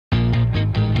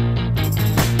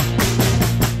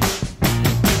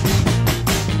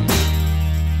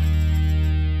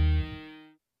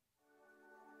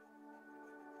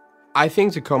I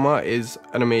think Tacoma is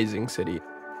an amazing city.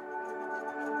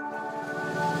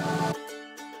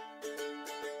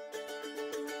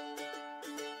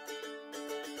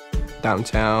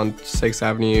 Downtown, 6th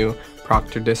Avenue,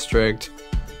 Proctor District.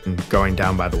 Going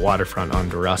down by the waterfront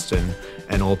onto Ruston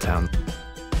and Old Town.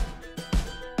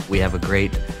 We have a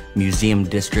great museum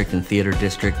district and theater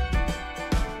district.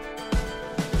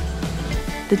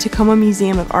 The Tacoma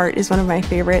Museum of Art is one of my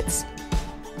favorites.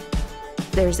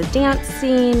 There's a dance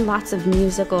scene, lots of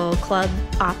musical club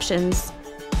options.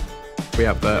 We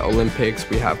have the Olympics,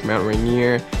 we have Mount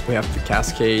Rainier, we have the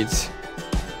Cascades.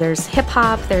 There's hip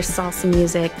hop, there's salsa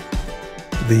music.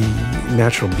 The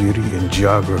natural beauty and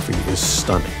geography is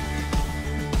stunning.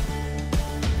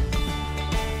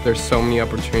 There's so many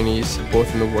opportunities,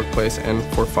 both in the workplace and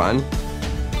for fun.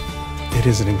 It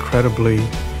is an incredibly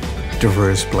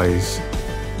diverse place.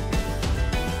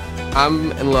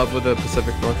 I'm in love with the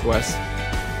Pacific Northwest.